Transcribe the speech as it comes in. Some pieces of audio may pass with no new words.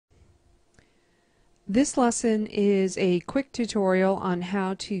This lesson is a quick tutorial on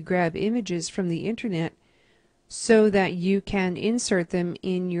how to grab images from the internet so that you can insert them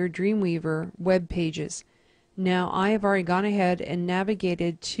in your Dreamweaver web pages. Now, I have already gone ahead and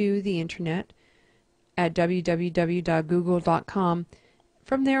navigated to the internet at www.google.com.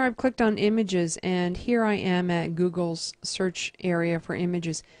 From there, I've clicked on images, and here I am at Google's search area for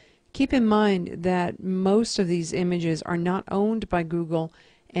images. Keep in mind that most of these images are not owned by Google,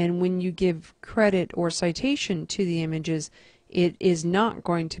 and when you give credit or citation to the images, it is not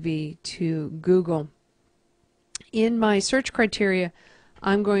going to be to Google. In my search criteria,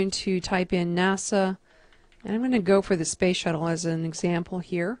 I'm going to type in NASA, and I'm going to go for the space shuttle as an example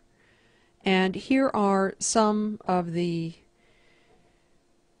here. And here are some of the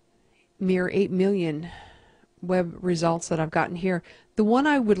mere 8 million web results that I've gotten here. The one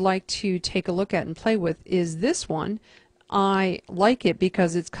I would like to take a look at and play with is this one. I like it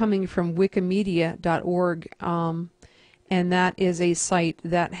because it's coming from wikimedia.org, and that is a site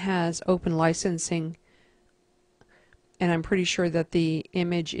that has open licensing, and I'm pretty sure that the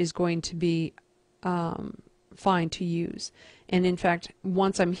image is going to be fine to use. And in fact,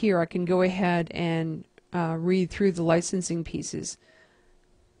 once I'm here, I can go ahead and read through the licensing pieces,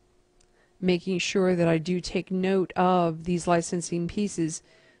 making sure that I do take note of these licensing pieces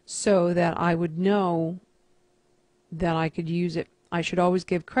so that I would know that I could use it. I should always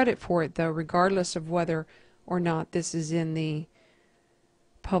give credit for it, though, regardless of whether or not this is in the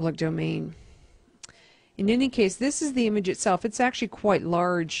public domain. In any case, this is the image itself. It's actually quite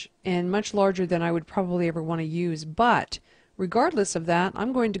large, and much larger than I would probably ever want to use, but regardless of that,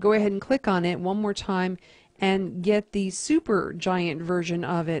 I'm going to go ahead and click on it one more time and get the super giant version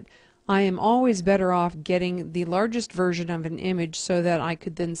of it. I am always better off getting the largest version of an image so that I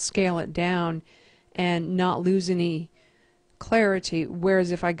could then scale it down and not lose any clarity,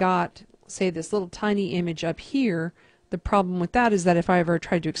 whereas if I got, say, this little tiny image up here, the problem with that is that if I ever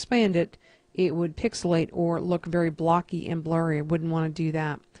tried to expand it, it would pixelate or look very blocky and blurry. I wouldn't want to do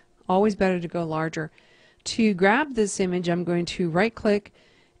that. Always better to go larger. To grab this image, I'm going to right click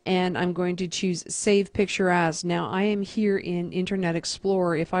and I'm going to choose Save Picture As. Now, I am here in Internet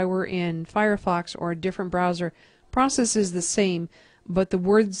Explorer. If I were in Firefox or a different browser, process is the same, but the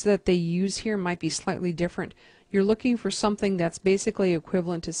words that they use here might be slightly different. You're looking for something that's basically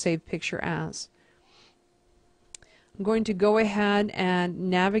equivalent to Save Picture As. I'm going to go ahead and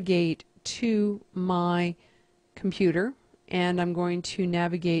navigate to my computer, and I'm going to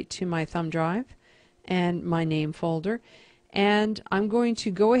navigate to my thumb drive and my name folder, and I'm going to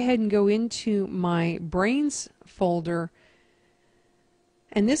go ahead and go into my Brains folder,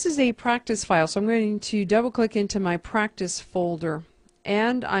 and this is a practice file, so I'm going to double click into my practice folder,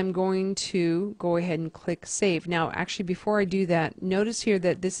 and I'm going to go ahead and click Save. Now, actually, before I do that, notice here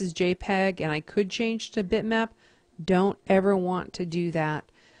that this is JPEG and I could change to bitmap. Don't ever want to do that.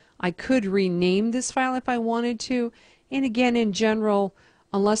 I could rename this file if I wanted to, and again, in general,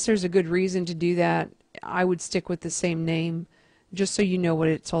 unless there's a good reason to do that, I would stick with the same name, just so you know what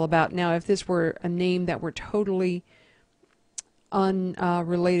it's all about. Now, if this were a name that were totally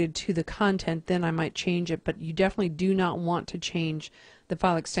unrelated to the content, then I might change it, but you definitely do not want to change the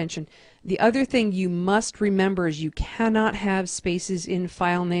file extension. The other thing you must remember is you cannot have spaces in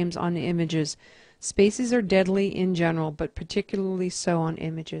file names on images. Spaces are deadly in general, but particularly so on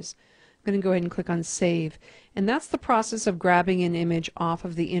images. I'm going to go ahead and click on Save, and that's the process of grabbing an image off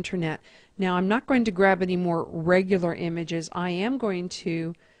of the internet. Now, I'm not going to grab any more regular images. I am going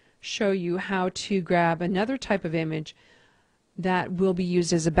to show you how to grab another type of image that will be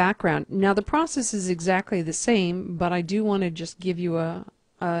used as a background. Now, the process is exactly the same, but I do want to just give you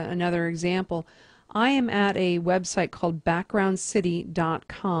another example. I am at a website called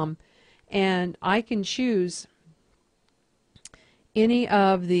backgroundcity.com, and I can choose any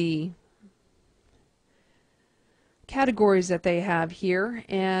of the categories that they have here,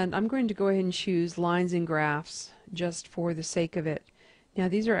 and I'm going to go ahead and choose lines and graphs just for the sake of it. Now,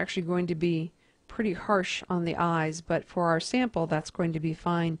 these are actually going to be pretty harsh on the eyes, but for our sample that's going to be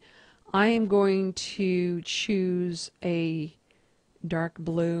fine. I am going to choose a dark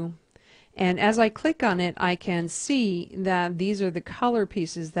blue, and as I click on it, I can see that these are the color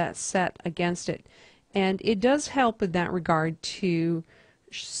pieces that set against it, and it does help in that regard to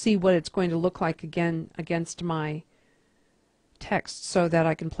see what it's going to look like again against my text so that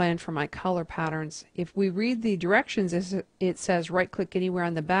I can plan for my color patterns. If we read the directions, it says right click anywhere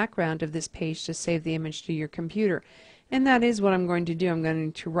on the background of this page to save the image to your computer, and that is what I'm going to do. I'm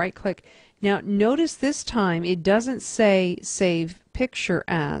going to right click. Now, notice this time it doesn't say Save Picture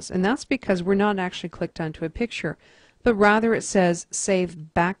As, and that's because we're not actually clicked onto a picture, but rather it says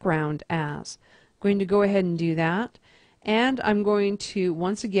Save Background As. going to go ahead and do that. And I'm going to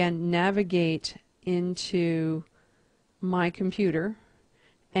once again navigate into my computer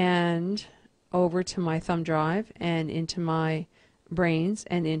and over to my thumb drive and into my brains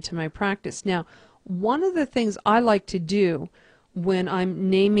and into my practice. Now, one of the things I like to do when I'm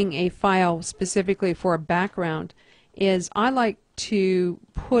naming a file specifically for a background is I like to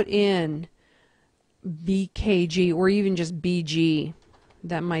put in BKG or even just BG,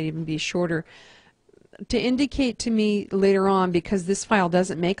 that might even be shorter, to indicate to me later on, because this file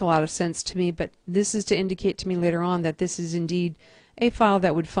doesn't make a lot of sense to me, but this is to indicate to me later on that this is indeed a file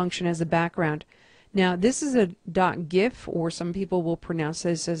that would function as a background. Now this is a .gif, or some people will pronounce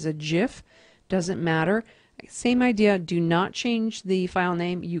this as a GIF, doesn't matter. Same idea, do not change the file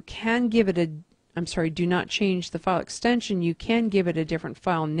name. You can give it a, do not change the file extension. You can give it a different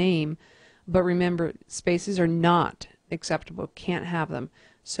file name, but remember, spaces are not acceptable, can't have them.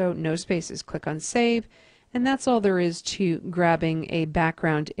 So no spaces. Click on save, and that's all there is to grabbing a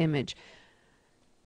background image.